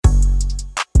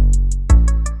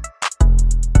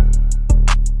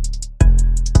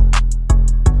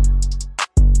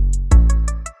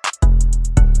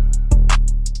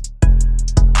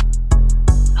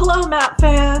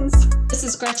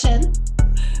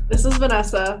This is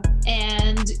Vanessa.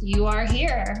 And you are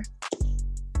here.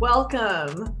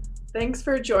 Welcome. Thanks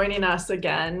for joining us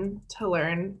again to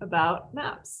learn about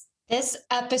maps. This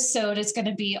episode is going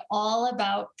to be all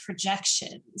about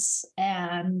projections.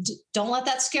 And don't let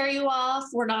that scare you off.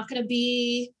 We're not going to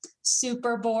be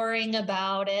super boring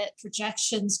about it.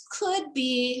 Projections could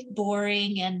be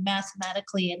boring and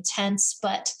mathematically intense,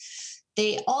 but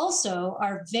they also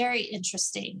are very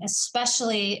interesting,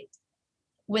 especially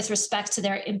with respect to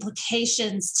their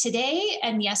implications today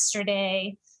and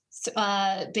yesterday,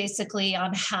 basically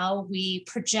on how we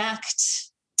project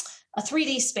a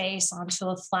 3D space onto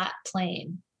a flat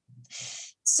plane.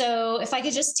 So if I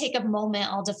could just take a moment,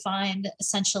 I'll define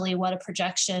essentially what a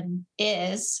projection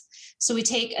is. So we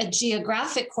take a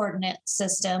geographic coordinate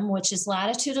system, which is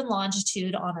latitude and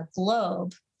longitude on a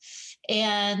globe,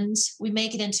 and we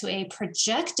make it into a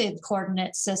projected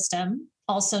coordinate system,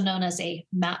 also known as a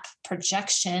map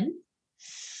projection,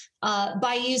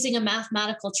 by using a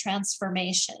mathematical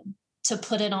transformation to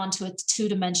put it onto a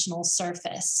two-dimensional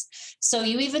surface. So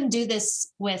you even do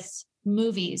this with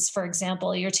movies, for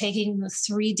example. You're taking the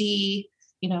 3D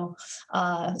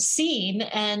scene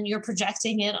and you're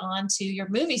projecting it onto your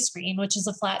movie screen, which is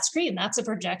a flat screen. That's a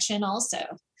projection also.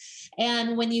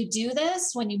 And when you do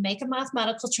this, when you make a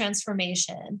mathematical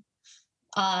transformation,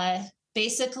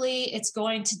 basically it's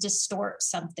going to distort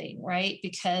something, right?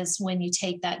 Because when you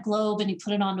take that globe and you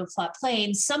put it onto a flat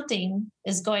plane, something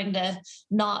is going to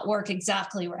not work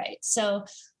exactly right. So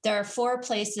there are four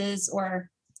places or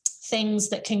things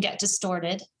that can get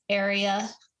distorted: area,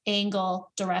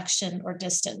 angle, direction, or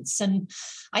distance. And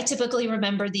I typically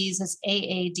remember these as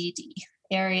AADD: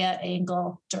 area,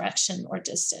 angle, direction, or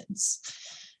distance.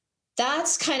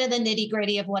 That's kind of the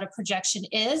nitty-gritty of what a projection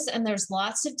is. And there's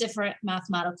lots of different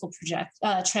mathematical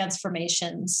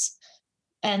transformations,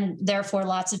 and therefore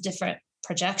lots of different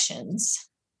projections.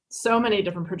 So many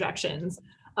different projections.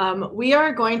 We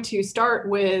are going to start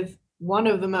with one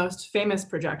of the most famous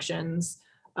projections.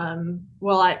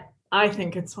 I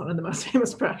think it's one of the most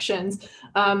famous projections.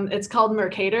 It's called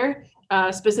Mercator,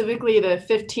 specifically the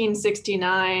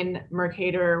 1569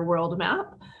 Mercator world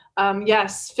map.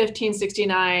 Yes,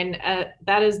 1569,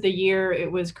 that is the year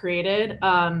it was created.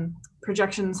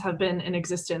 Projections have been in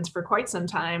existence for quite some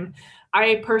time.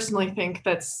 I personally think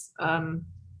that's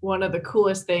one of the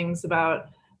coolest things about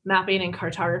mapping and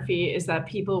cartography is that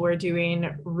people were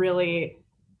doing really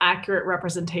accurate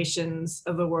representations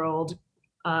of the world,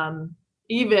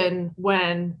 even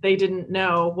when they didn't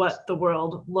know what the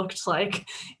world looked like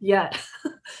yet,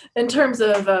 in terms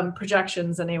of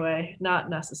projections anyway, not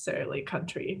necessarily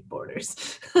country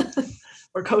borders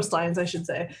or coastlines, I should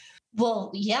say.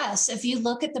 Well, yes, if you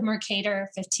look at the Mercator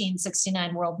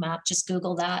 1569 world map, just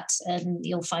Google that and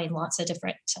you'll find lots of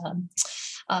different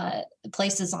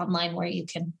places online where you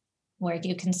can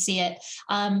see it.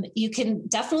 You can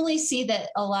definitely see that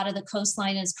a lot of the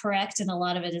coastline is correct and a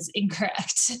lot of it is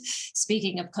incorrect.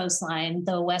 Speaking of coastline,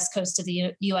 the west coast of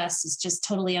the US is just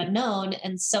totally unknown.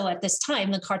 And so at this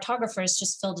time, the cartographers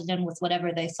just filled it in with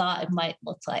whatever they thought it might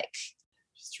look like.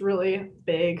 Just really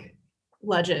big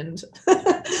legend.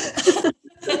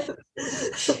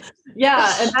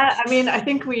 Yeah, and I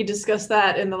think we discussed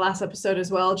that in the last episode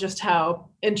as well, just how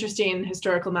interesting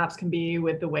historical maps can be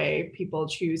with the way people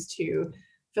choose to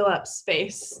fill up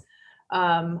space.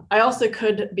 I also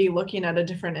could be looking at a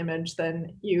different image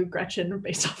than you, Gretchen,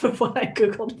 based off of what I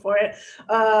Googled for it.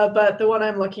 But the one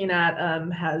I'm looking at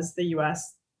has the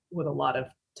US with a lot of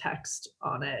text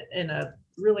on it in a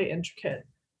really intricate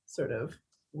sort of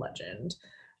legend.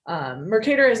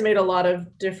 Mercator has made a lot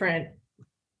of different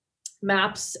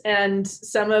maps, and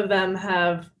some of them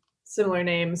have similar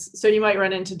names, so you might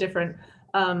run into different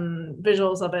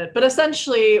visuals of it. But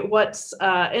essentially what's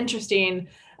interesting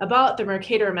about the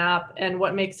Mercator map and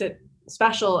what makes it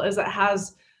special is it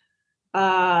has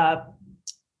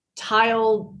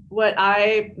tiled, what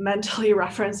I mentally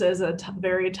reference as a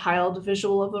very tiled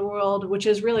visual of the world, which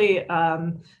is really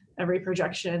every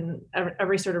projection,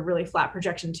 every sort of really flat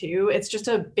projection too. It's just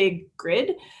a big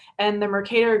grid. And the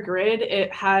Mercator grid,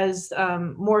 it has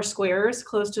more squares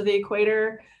close to the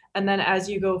equator. And then as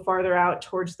you go farther out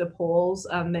towards the poles,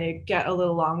 they get a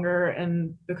little longer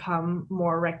and become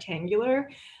more rectangular.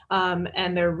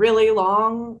 And they're really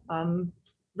long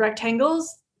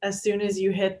rectangles as soon as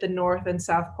you hit the North and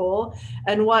South Pole.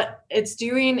 And what it's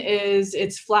doing is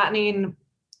it's flattening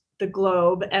the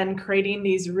globe and creating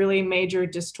these really major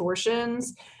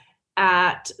distortions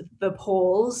at the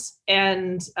poles.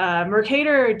 And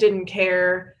Mercator didn't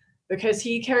care because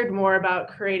he cared more about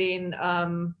creating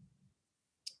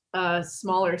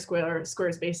smaller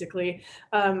squares basically,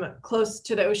 close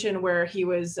to the ocean where he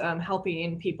was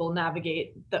helping people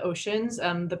navigate the oceans.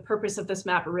 The purpose of this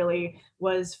map really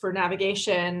was for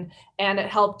navigation, and it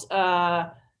helped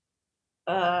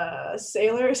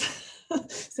sailors.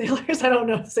 Sailors, I don't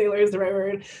know if sailor is the right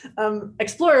word.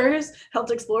 Explorers helped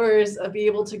explorers be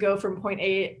able to go from point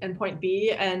A and point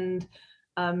B, and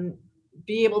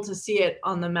be able to see it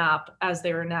on the map as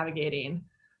they were navigating.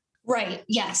 Right.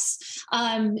 Yes.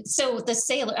 So the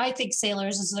sailor, I think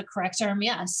sailors is the correct term.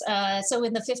 Yes. So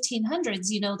in the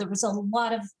 1500s, there was a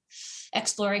lot of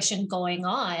exploration going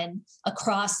on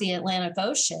across the Atlantic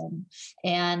Ocean,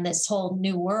 and this whole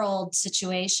new world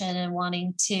situation and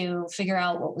wanting to figure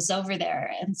out what was over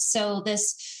there. And so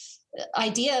this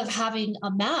idea of having a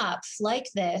map like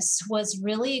this was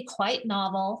really quite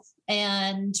novel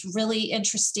and really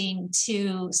interesting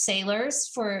to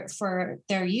sailors for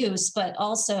their use, but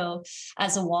also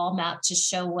as a wall map to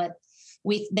show what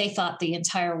they thought the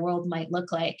entire world might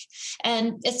look like.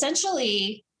 And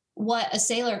essentially what a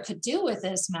sailor could do with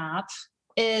this map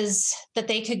is that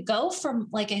they could go from,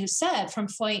 like I said, from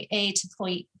point A to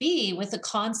point B with a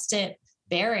constant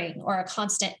bearing or a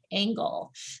constant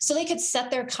angle. So they could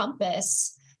set their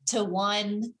compass to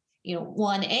one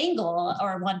angle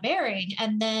or one bearing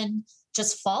and then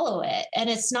just follow it. And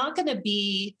it's not going to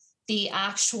be the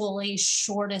actually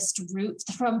shortest route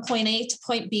from point A to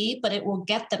point B, but it will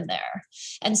get them there.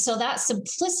 And so that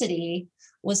simplicity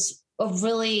was a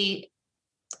really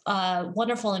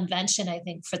wonderful invention, I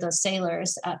think, for those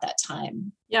sailors at that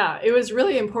time. Yeah, it was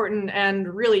really important and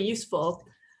really useful.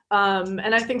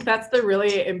 And I think that's the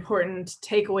really important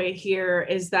takeaway here,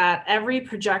 is that every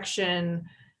projection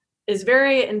is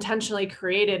very intentionally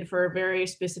created for a very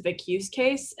specific use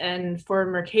case. And for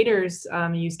Mercator's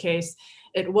use case,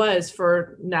 it was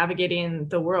for navigating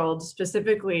the world,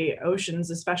 specifically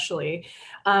oceans especially.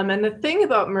 And the thing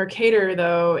about Mercator,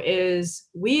 though, is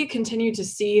we continue to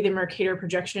see the Mercator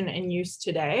projection in use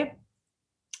today.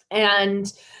 And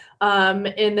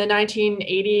in the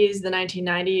 1980s, the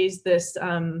 1990s, this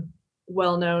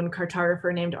well-known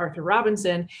cartographer named Arthur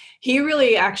Robinson, he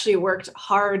really actually worked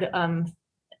hard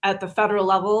at the federal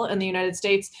level in the United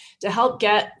States to help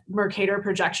get Mercator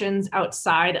projections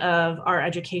outside of our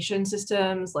education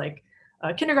systems, like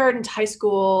kindergarten to high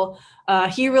school.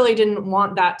 He really didn't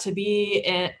want that to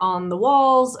be on the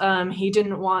walls. He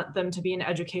didn't want them to be in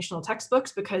educational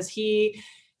textbooks, because he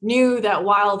knew that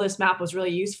while this map was really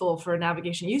useful for a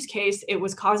navigation use case, it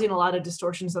was causing a lot of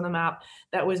distortions on the map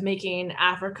that was making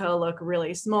Africa look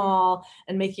really small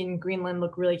and making Greenland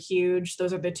look really huge.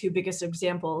 Those are the two biggest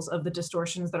examples of the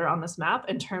distortions that are on this map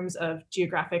in terms of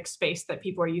geographic space that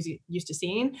people are used to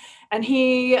seeing. And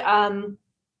he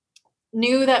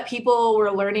knew that people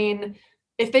were learning,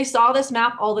 if they saw this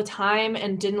map all the time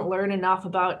and didn't learn enough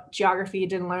about geography,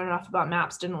 didn't learn enough about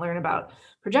maps, didn't learn about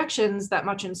projections that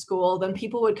much in school, then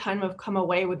people would kind of come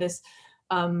away with this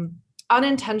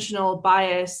unintentional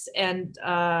bias and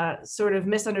sort of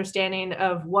misunderstanding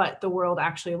of what the world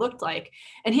actually looked like.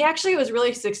 And he actually was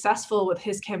really successful with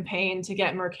his campaign to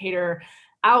get Mercator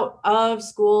out of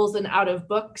schools and out of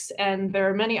books. And there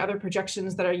are many other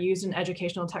projections that are used in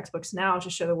educational textbooks now to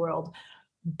show the world.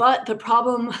 But the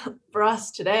problem for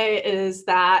us today is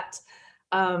that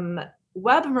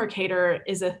Web Mercator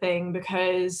is a thing,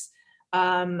 because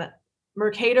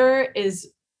Mercator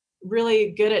is really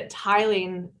good at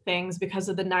tiling things because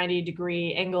of the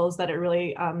 90-degree angles that it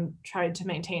really tried to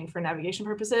maintain for navigation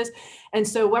purposes. And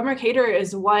so Web Mercator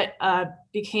is what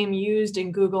became used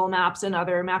in Google Maps and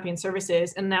other mapping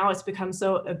services. And now it's become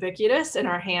so ubiquitous in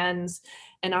our hands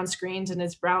and on screens and in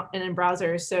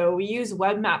browsers. So we use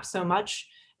web maps so much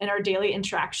in our daily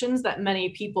interactions that many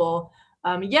people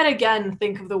yet again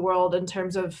think of the world in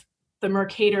terms of the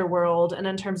Mercator world and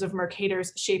in terms of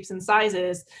Mercator's shapes and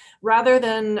sizes, rather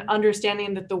than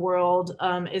understanding that the world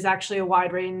is actually a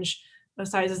wide range of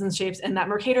sizes and shapes, and that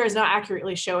Mercator is not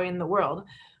accurately showing the world.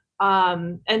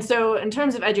 And so in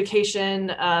terms of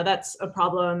education, that's a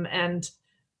problem. And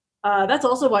that's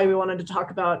also why we wanted to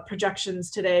talk about projections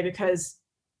today, because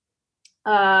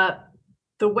the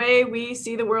way we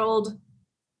see the world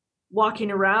walking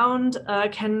around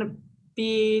can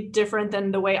be different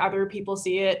than the way other people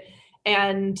see it.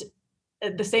 And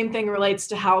the same thing relates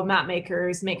to how map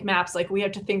makers make maps. Like, we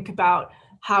have to think about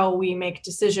how we make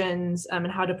decisions and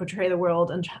how to portray the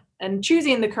world, and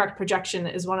choosing the correct projection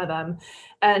is one of them.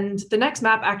 And the next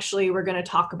map actually we're going to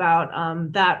talk about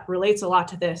that relates a lot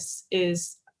to this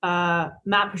is a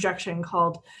map projection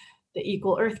called the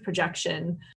Equal Earth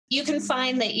projection. You can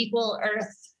find the Equal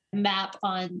Earth map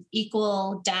on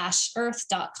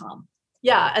equal-earth.com.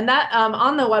 Yeah, and that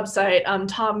on the website,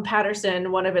 Tom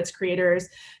Patterson, one of its creators,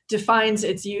 defines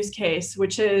its use case,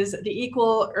 which is the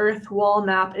Equal Earth Wall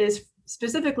Map is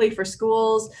specifically for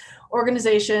schools,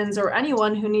 organizations, or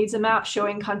anyone who needs a map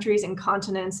showing countries and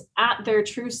continents at their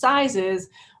true sizes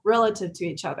relative to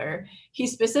each other. He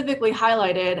specifically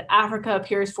highlighted Africa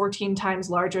appears 14 times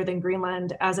larger than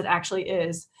Greenland as it actually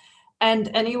is. And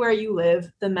anywhere you live,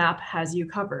 the map has you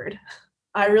covered.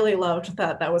 I really loved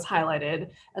that that was highlighted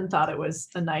and thought it was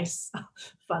a nice,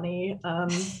 funny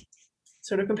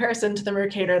sort of comparison to the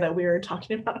Mercator that we were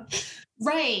talking about.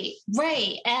 Right,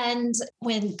 right. And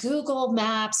when Google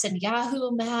Maps and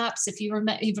Yahoo Maps, if you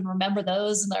even remember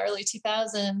those in the early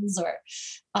 2000s,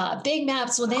 or Big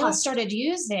Maps, when they all started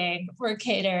using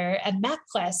Mercator and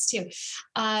MapQuest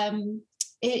too,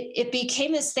 it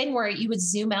became this thing where you would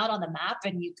zoom out on the map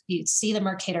and you'd see the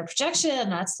Mercator projection,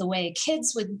 and that's the way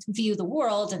kids would view the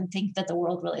world and think that the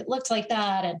world really looked like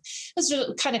that. And it was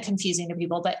really kind of confusing to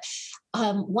people. But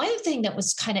one thing that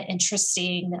was kind of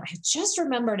interesting that I just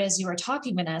remembered as you were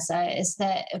talking, Vanessa, is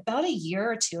that about a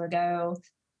year or two ago,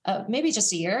 maybe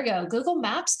just a year ago, Google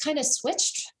Maps kind of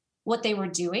switched what they were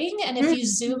doing. And if you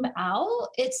zoom out,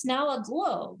 it's now a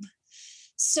globe.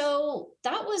 So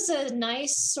that was a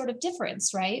nice sort of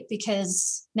difference, right?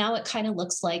 Because now it kind of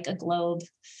looks like a globe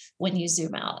when you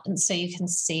zoom out. And so you can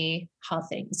see how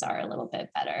things are a little bit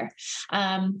better.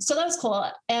 So that was cool.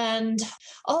 And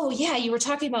oh yeah, you were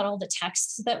talking about all the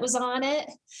text that was on it.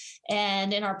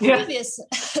 And in our previous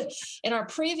in our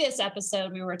previous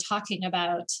episode, we were talking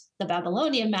about the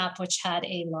Babylonian map, which had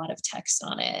a lot of text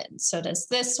on it. And so does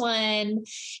this one.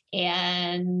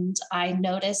 And I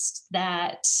noticed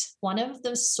that one of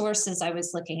the sources I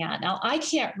was looking at, now I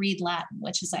can't read Latin,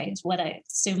 which is what I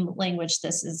assume language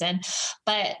this is in,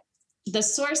 but the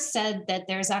source said that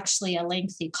there's actually a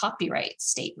lengthy copyright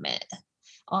statement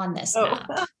on this map.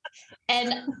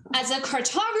 And as a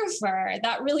cartographer,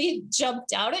 that really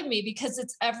jumped out at me, because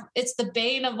it's the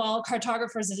bane of all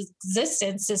cartographers'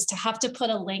 existence is to have to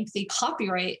put a lengthy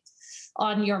copyright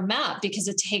on your map because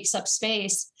it takes up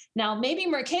space. Now, maybe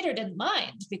Mercator didn't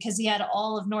mind because he had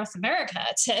all of North America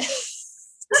to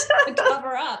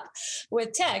cover up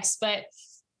with text, but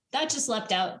that just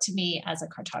leapt out to me as a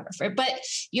cartographer. But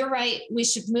you're right. We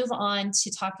should move on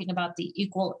to talking about the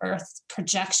Equal Earth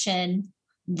projection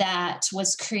that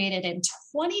was created in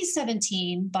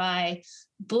 2017 by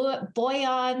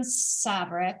Boyan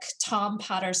Sabric, Tom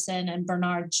Patterson, and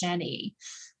Bernard Jenny.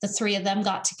 The three of them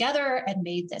got together and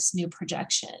made this new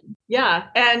projection. Yeah.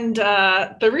 And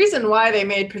the reason why they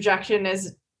made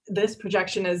this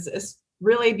projection is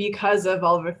really because of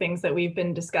all of the things that we've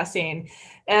been discussing.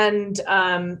 And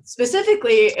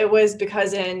specifically, it was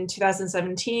because in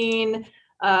 2017,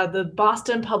 the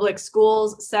Boston Public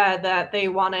Schools said that they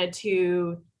wanted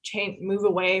to move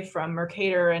away from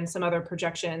Mercator and some other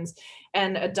projections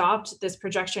and adopt this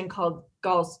projection called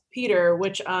Gauss Peter,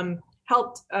 which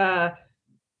helped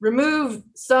remove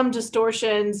some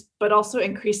distortions, but also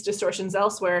increase distortions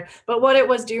elsewhere. But what it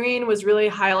was doing was really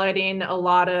highlighting a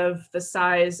lot of the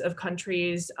size of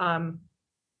countries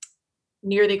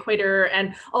near the equator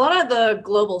and a lot of the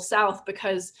global south,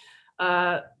 because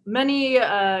many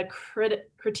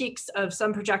critiques of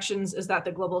some projections is that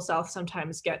the global south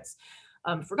sometimes gets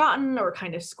forgotten or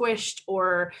kind of squished,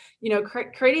 or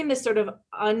creating this sort of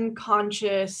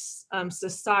unconscious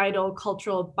societal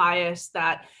cultural bias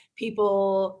that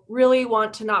people really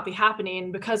want to not be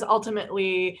happening, because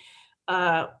ultimately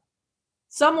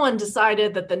someone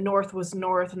decided that the north was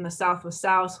north and the south was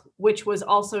south, which was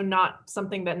also not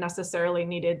something that necessarily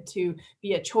needed to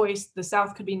be a choice. The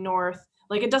south could be north.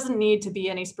 Like, it doesn't need to be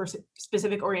any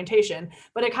specific orientation,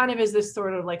 but it kind of is this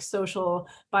sort of like social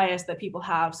bias that people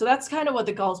have. So that's kind of what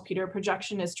the Gauss-Peter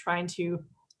projection is trying to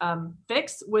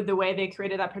fix with the way they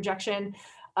created that projection.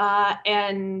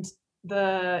 And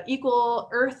the Equal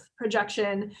Earth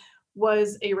projection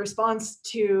was a response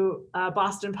to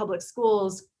Boston Public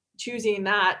Schools choosing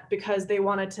that because they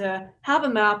wanted to have a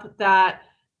map that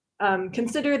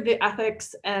considered the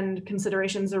ethics and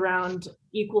considerations around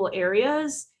equal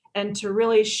areas, and to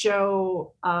really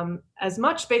show as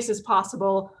much space as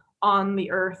possible on the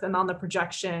Earth and on the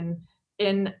projection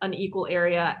in an equal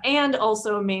area, and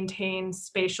also maintain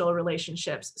spatial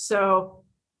relationships. So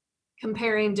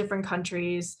comparing different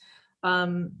countries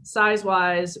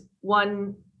size-wise,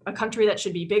 a country that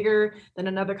should be bigger than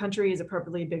another country is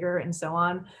appropriately bigger, and so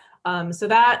on. So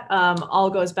that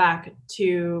all goes back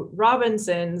to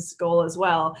Robinson's goal as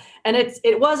well. And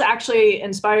it was actually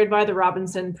inspired by the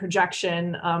Robinson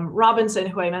projection. Robinson,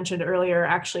 who I mentioned earlier,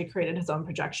 actually created his own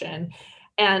projection.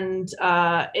 And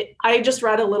I just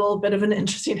read a little bit of an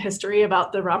interesting history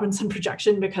about the Robinson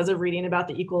projection because of reading about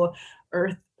the equal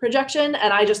Earth projection.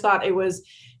 And I just thought it was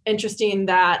interesting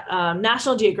that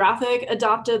National Geographic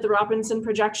adopted the Robinson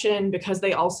projection because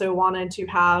they also wanted to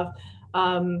have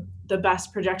the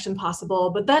best projection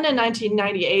possible. But then in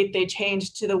 1998, they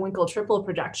changed to the Winkel-Tripel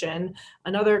projection,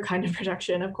 another kind of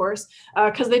projection, of course,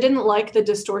 because they didn't like the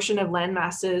distortion of land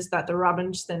masses that the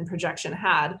Robinson projection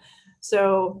had.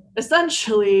 So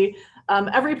essentially,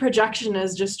 every projection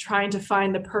is just trying to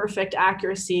find the perfect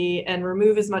accuracy and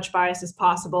remove as much bias as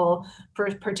possible for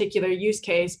a particular use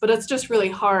case. But it's just really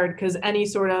hard because any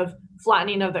sort of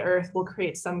flattening of the Earth will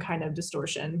create some kind of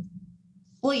distortion.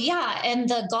 Well, yeah, and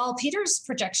the Gall-Peters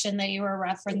projection that you were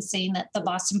referencing that the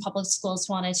Boston Public Schools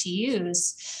wanted to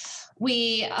use,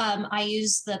 I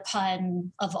use the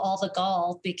pun of all the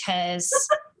gall because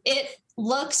it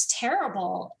looks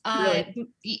terrible. Really?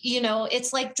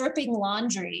 It's like dripping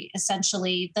laundry,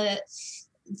 essentially.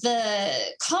 The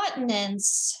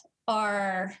continents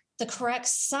are the correct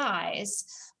size,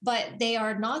 but they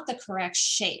are not the correct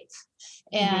shape.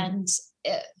 And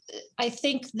I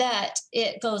think that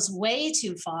it goes way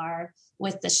too far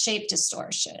with the shape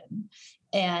distortion.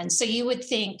 And so you would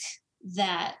think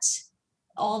that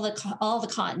all the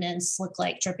continents look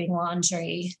like dripping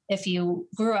laundry if you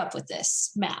grew up with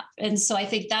this map. And so I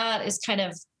think that is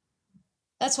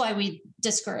that's why we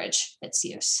discourage its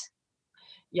use.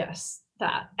 Yes,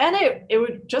 that. And it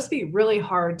would just be really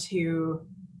hard to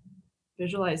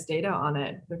visualize data on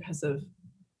it because of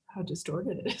how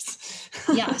distorted it is.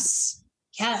 Yes.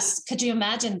 Could you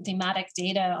imagine thematic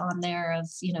data on there of,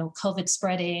 COVID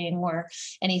spreading or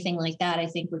anything like that? I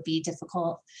think would be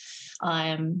difficult.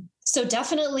 So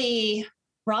definitely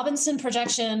Robinson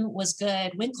projection was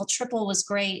good. Winkel-Tripel was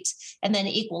great. And then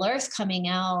Equal Earth coming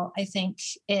out, I think,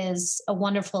 is a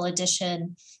wonderful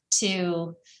addition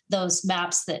to those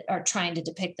maps that are trying to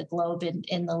depict the globe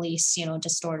in the least,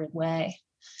 distorted way.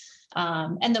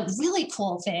 And the really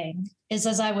cool thing is,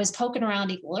 as I was poking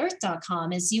around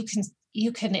equalearth.com, is you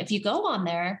can, if you go on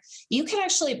there, you can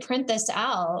actually print this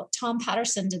out. Tom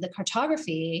Patterson did the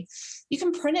cartography. You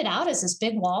can print it out as this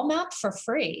big wall map for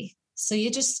free. So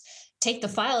you just take the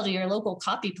file to your local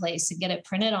copy place and get it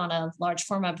printed on a large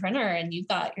format printer, and you've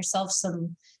got yourself a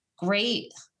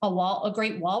great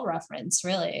wall reference,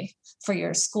 really, for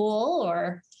your school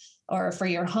or for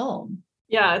your home.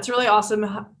 Yeah, it's really awesome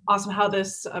how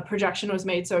this projection was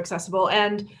made so accessible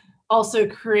and also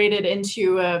created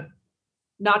into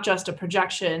not just a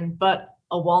projection, but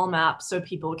a wall map so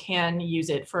people can use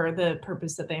it for the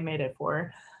purpose that they made it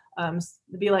for. It'd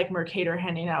be like Mercator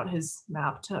handing out his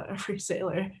map to every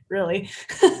sailor, really.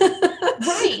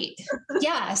 Right.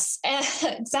 Yes,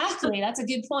 exactly. That's a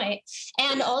good point.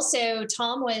 And also,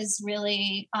 Tom was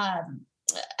really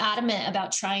adamant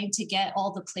about trying to get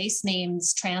all the place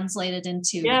names translated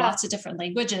into lots of different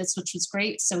languages, which was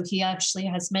great. So he actually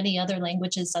has many other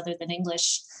languages other than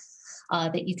English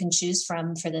that you can choose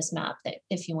from for this map that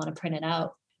if you want to print it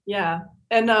out. Yeah.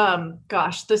 And the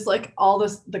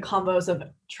combos of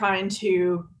trying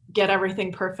to get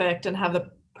everything perfect and have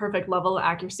the perfect level of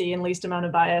accuracy and least amount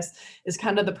of bias is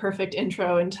kind of the perfect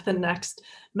intro into the next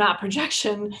map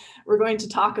projection we're going to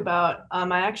talk about.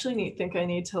 I actually think I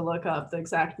need to look up the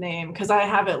exact name because I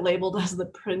have it labeled as the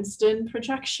Princeton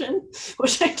projection,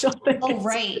 which I don't think. Oh,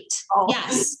 right.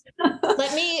 Yes.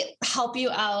 Let me help you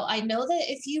out. I know that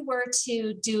if you were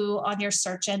to do on your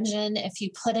search engine, if you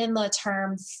put in the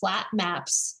term flat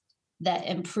maps that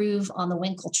improve on the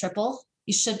Winkel-Tripel,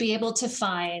 you should be able to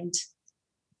find.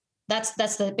 That's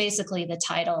basically the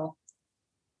title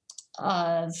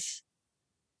of.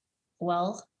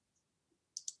 Well,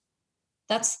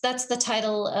 that's the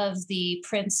title of the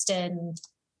Princeton.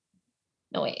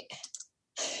 No, wait.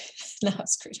 No, I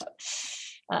screwed up.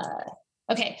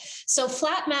 Okay, so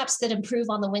flat maps that improve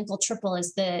on the Winkel-Tripel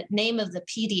is the name of the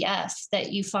PDF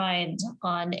that you find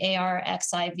on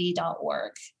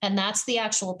arxiv.org. And that's the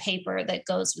actual paper that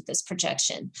goes with this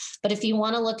projection. But if you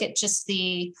want to look at just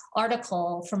the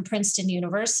article from Princeton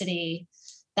University,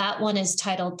 that one is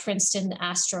titled Princeton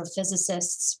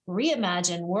Astrophysicists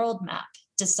Reimagine World Map,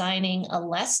 Designing a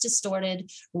Less Distorted,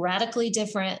 Radically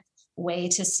Different Way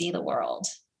to See the World.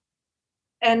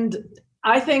 And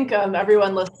I think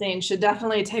everyone listening should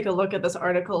definitely take a look at this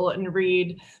article and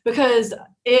read because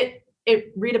it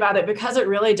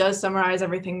really does summarize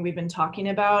everything we've been talking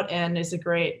about and is a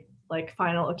great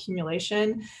final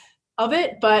accumulation of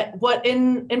it. But what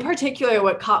in particular,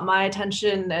 what caught my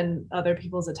attention and other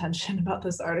people's attention about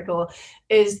this article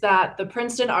is that the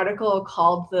Princeton article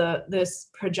called this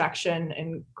projection,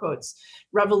 in quotes,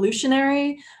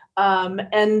 revolutionary.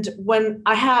 And when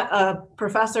I had a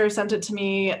professor sent it to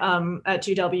me at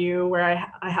GW, where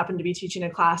I happened to be teaching a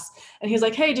class, and he's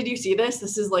like, "Hey, did you see this?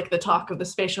 This is like the talk of the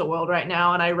spatial world right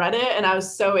now." And I read it, and I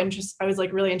was so interested. I was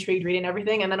like really intrigued reading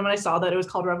everything. And then when I saw that it was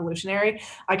called Revolutionary,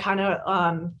 I kind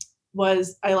of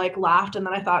I like laughed, and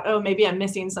then I thought, oh, maybe I'm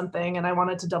missing something, and I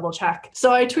wanted to double check.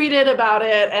 So I tweeted about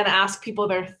it and asked people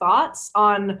their thoughts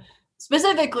on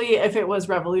specifically if it was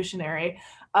revolutionary.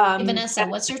 Vanessa,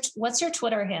 what's your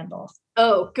Twitter handle?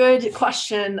 Oh, good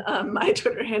question. My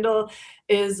Twitter handle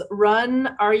is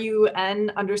run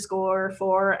RUN underscore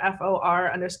for FOR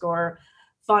underscore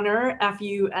funner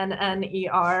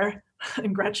FUNNER.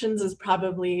 And Gretchen's is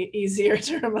probably easier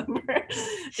to remember.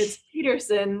 It's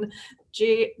Peterson,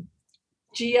 GIS.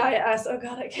 Oh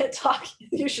God, I can't talk.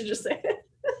 You should just say it.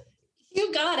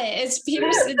 You got it. It's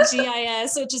Peterson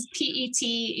GIS, which is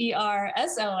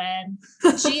PETERSON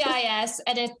GIS,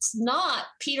 and it's not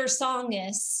Peter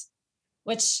Songus,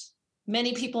 which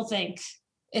many people think.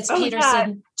 It's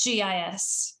Peterson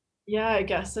GIS. Yeah, I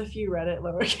guess if you read it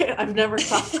lowercase, I've never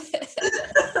thought.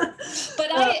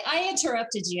 But I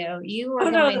interrupted you. You were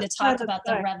going to talk about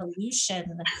the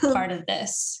revolution part of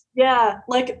this. Yeah,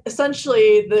 like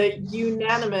essentially the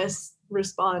unanimous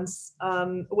response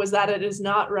was that it is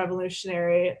not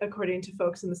revolutionary, according to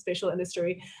folks in the spatial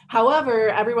industry. However,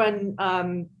 everyone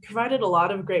provided a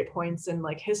lot of great points and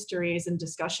like histories and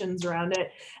discussions around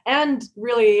it. And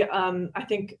really, I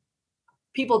think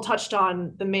people touched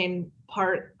on the main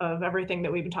part of everything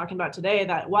that we've been talking about today,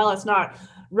 that while it's not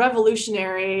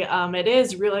revolutionary, it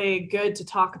is really good to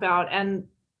talk about, and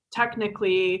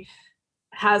technically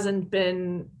hasn't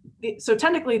been, so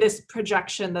technically this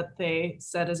projection that they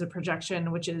said is a projection,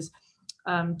 which is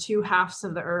two halves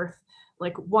of the earth,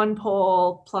 like one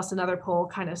pole plus another pole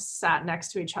kind of sat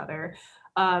next to each other.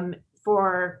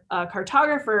 For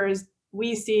cartographers,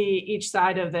 we see each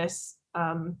side of this,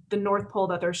 the North Pole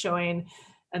that they're showing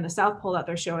and the South Pole that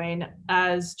they're showing,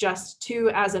 as just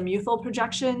two azimuthal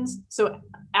projections. So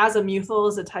azimuthal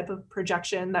is a type of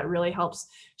projection that really helps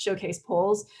showcase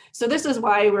poles. So this is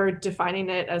why we're defining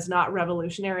it as not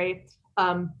revolutionary.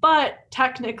 But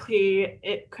technically,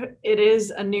 it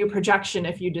is a new projection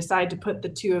if you decide to put the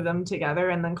two of them together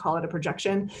and then call it a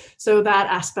projection. So that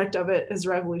aspect of it is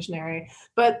revolutionary.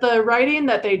 But the writing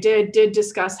that they did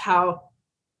discuss how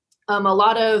a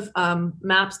lot of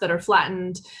maps that are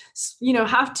flattened,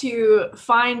 have to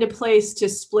find a place to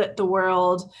split the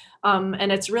world. And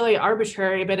it's really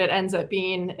arbitrary, but it ends up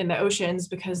being in the oceans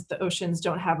because the oceans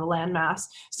don't have a landmass.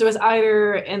 So it's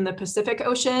either in the Pacific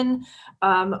Ocean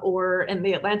or in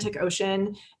the Atlantic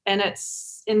Ocean. And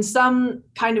it's in some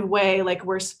kind of way, like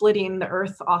we're splitting the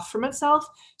earth off from itself.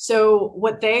 So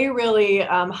what they really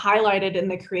highlighted in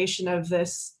the creation of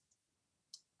this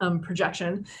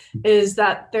projection is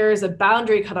that there is a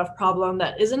boundary cutoff problem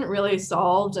that isn't really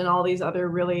solved in all these other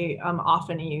really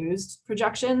often used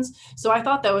projections. So I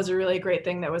thought that was a really great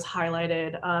thing that was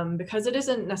highlighted because it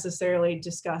isn't necessarily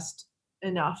discussed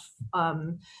enough,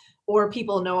 or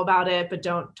people know about it but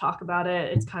don't talk about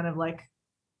it. It's kind of like,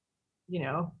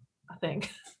 a thing.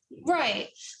 Right.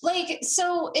 Like,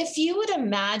 so if you would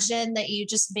imagine that you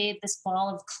just made this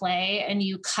ball of clay and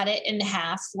you cut it in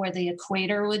half where the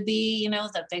equator would be,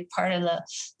 the big part of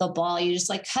the ball, you just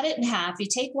like cut it in half. You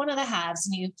take one of the halves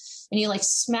and you like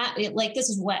smash it. Like, this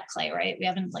is wet clay, right? We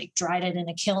haven't like dried it in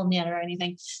a kiln yet or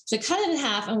anything. So cut it in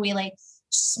half and we like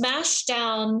smash it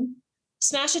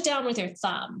down with your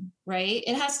thumb, right?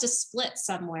 It has to split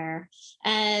somewhere.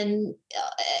 And,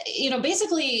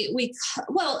 basically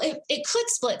it could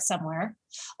split somewhere,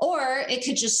 or it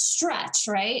could just stretch,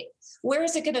 right? Where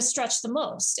is it going to stretch the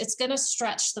most? It's going to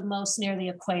stretch the most near the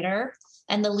equator,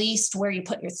 and the least where you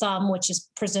put your thumb, which is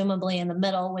presumably in the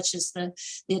middle, which is the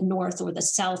North or the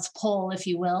South Pole, if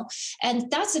you will. And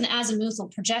that's an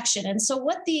azimuthal projection. And so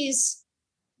what these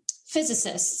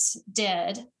physicists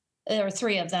did, there were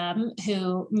three of them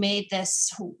who made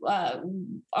this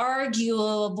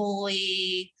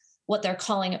arguably what they're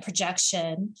calling a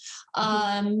projection.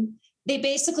 They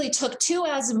basically took two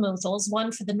azimuthals,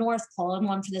 one for the North Pole and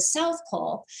one for the South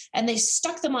Pole, and they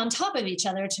stuck them on top of each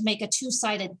other to make a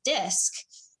two-sided disc.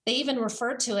 They even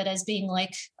referred to it as being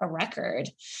like a record.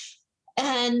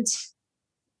 And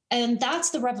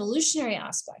that's the revolutionary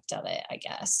aspect of it, I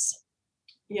guess.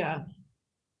 Yeah.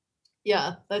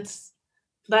 Yeah, that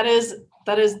is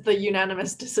the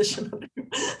unanimous decision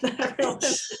that everyone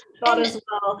thought as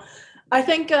well. I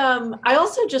think I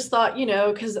also just thought,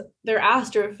 because they're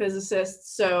astrophysicists,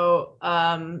 so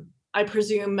I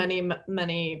presume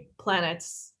many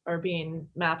planets are being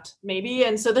mapped, maybe.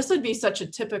 And so this would be such a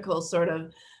typical sort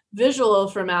of visual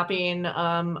for mapping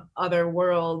other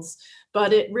worlds,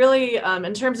 but it really,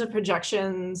 in terms of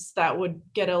projections, that would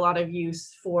get a lot of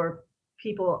use for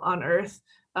people on Earth,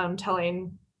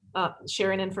 telling,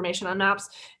 sharing information on maps.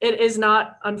 It is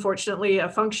not, unfortunately, a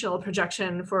functional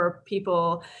projection for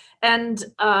people, and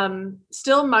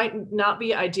still might not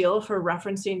be ideal for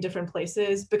referencing different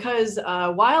places because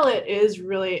while it is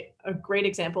really a great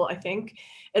example, I think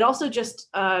it also just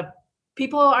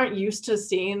people aren't used to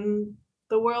seeing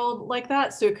the world like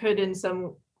that, so it could in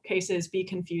some cases be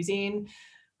confusing.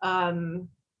 um,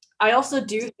 I also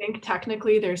do think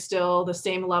technically there's still the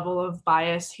same level of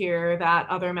bias here that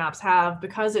other maps have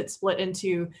because it's split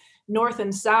into north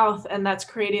and south, and that's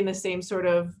creating the same sort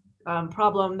of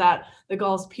problem that the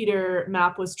Gauls Peter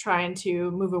map was trying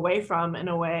to move away from in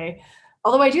a way.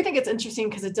 Although I do think it's interesting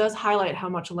because it does highlight how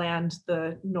much land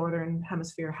the northern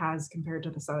hemisphere has compared to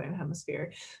the southern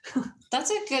hemisphere. That's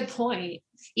a good point.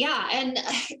 Yeah, and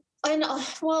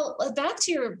well, back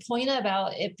to your point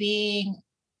about it being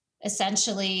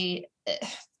essentially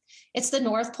it's the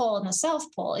North Pole and the South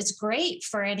Pole. It's great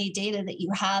for any data that you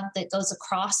have that goes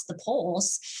across the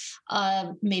poles,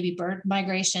 maybe bird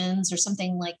migrations or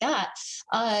something like that.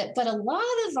 But a lot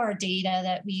of our data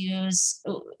that we use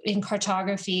in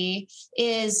cartography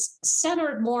is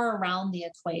centered more around the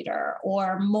equator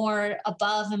or more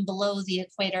above and below the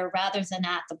equator rather than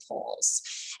at the poles.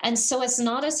 And so it's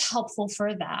not as helpful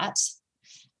for that.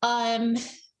 And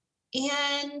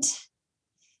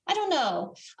I don't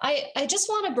know. I just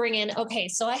want to bring in, okay,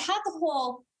 so I had the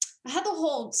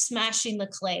whole smashing the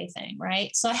clay thing,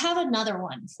 right? So I have another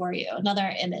one for you,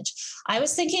 another image. I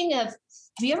was thinking of, have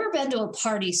you ever been to a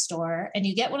party store and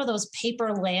you get one of those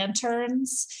paper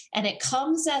lanterns and it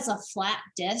comes as a flat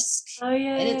disc? Oh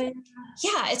yeah, And yeah,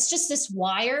 yeah, it's just this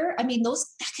wire. I mean,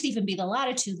 that could even be the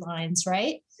latitude lines,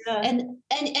 right? yeah.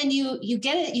 And you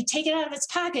get it, you take it out of its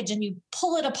package and you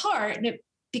pull it apart and it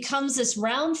becomes this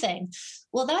round thing.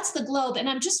 Well, that's the globe. And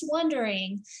I'm just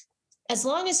wondering, as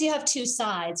long as you have two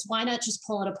sides, why not just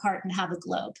pull it apart and have a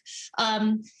globe?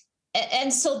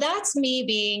 And so that's me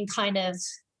being kind of,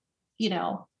 you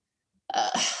know,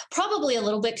 probably a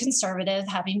little bit conservative,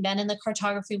 having been in the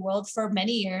cartography world for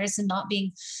many years and not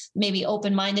being maybe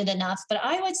open-minded enough. But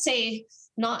I would say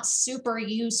not super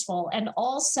useful. And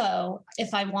also,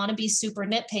 if I want to be super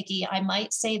nitpicky, I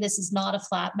might say this is not a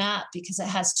flat map because it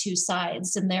has two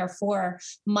sides and therefore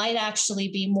might actually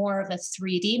be more of a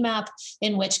 3D map,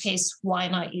 in which case, why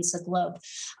not use a globe?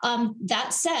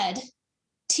 That said,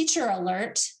 teacher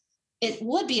alert, it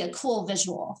would be a cool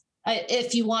visual.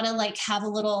 If you want to like have a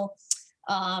little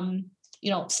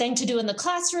thing to do in the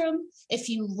classroom, if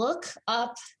you look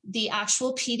up the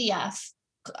actual PDF,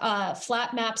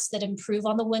 flat maps that improve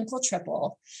on the Winkel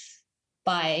triple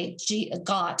by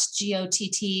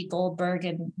G-O-T-T, Goldberg,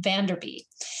 and Vanderbeek.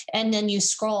 And then you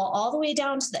scroll all the way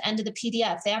down to the end of the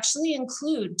PDF. They actually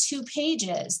include 2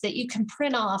 pages that you can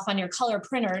print off on your color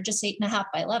printer, just 8.5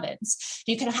 by 11s.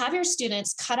 You can have your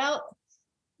students cut out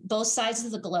both sides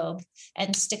of the globe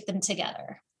and stick them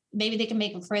together. Maybe they can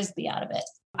make a Frisbee out of it.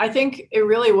 I think it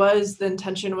really was, the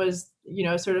intention was,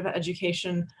 sort of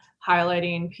education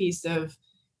highlighting piece of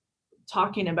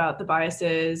talking about the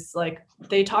biases. Like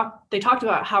they talked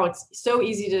about how it's so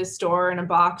easy to store in a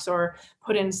box or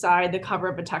put inside the cover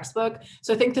of a textbook.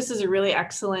 So I think this is a really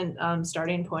excellent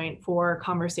starting point for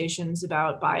conversations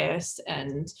about bias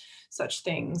and such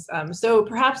things. So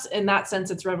perhaps in that sense,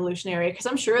 it's revolutionary because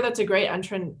I'm sure that's a great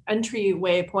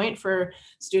entryway point for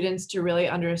students to really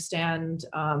understand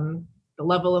the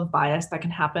level of bias that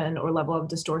can happen or level of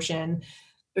distortion,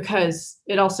 because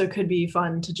it also could be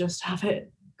fun to just have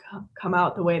it come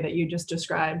out the way that you just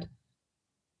described.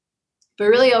 But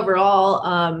really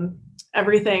overall,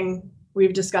 everything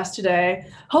we've discussed today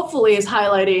hopefully is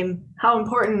highlighting how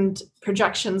important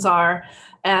projections are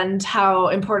and how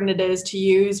important it is to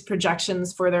use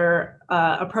projections for their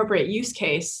appropriate use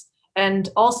case, and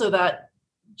also that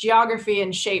geography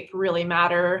and shape really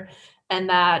matter, and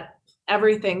that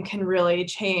everything can really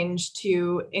change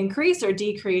to increase or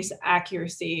decrease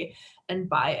accuracy and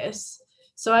bias.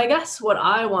 So I guess what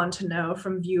I want to know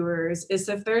from viewers is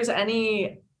if there's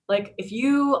any, like if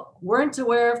you weren't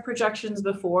aware of projections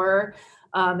before,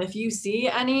 if you see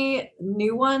any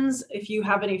new ones, if you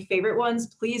have any favorite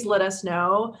ones, please let us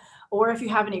know. Or if you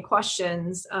have any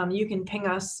questions, you can ping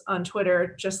us on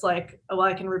Twitter, just like, well,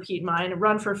 I can repeat mine,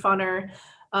 Run for Funner,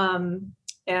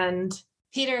 and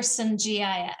Peterson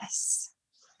GIS.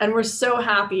 And we're so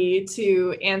happy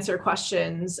to answer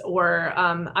questions. Or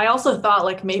I also thought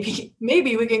like maybe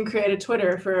we can create a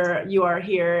Twitter for You Are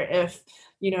Here if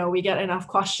we get enough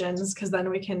questions, because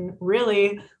then we can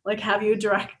really like have you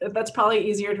direct. That's probably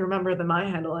easier to remember than my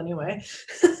handle anyway.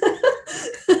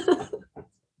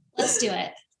 Let's do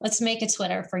it. Let's make a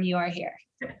Twitter for You Are Here.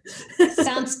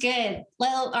 Sounds good.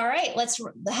 Well, all right, let's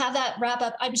have that wrap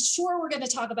up. I'm sure we're going to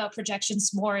talk about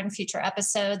projections more in future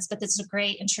episodes, but this is a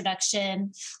great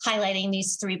introduction highlighting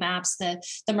these three maps, the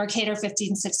Mercator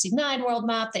 1569 world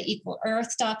map, the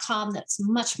equalearth.com, that's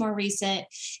much more recent,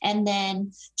 and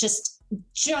then just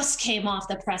came off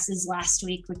the presses last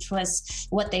week, which was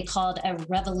what they called a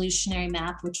revolutionary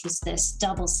map, which was this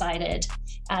double-sided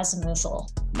azimuthal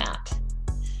map.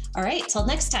 All right, till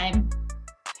next time.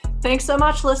 Thanks so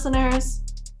much, listeners.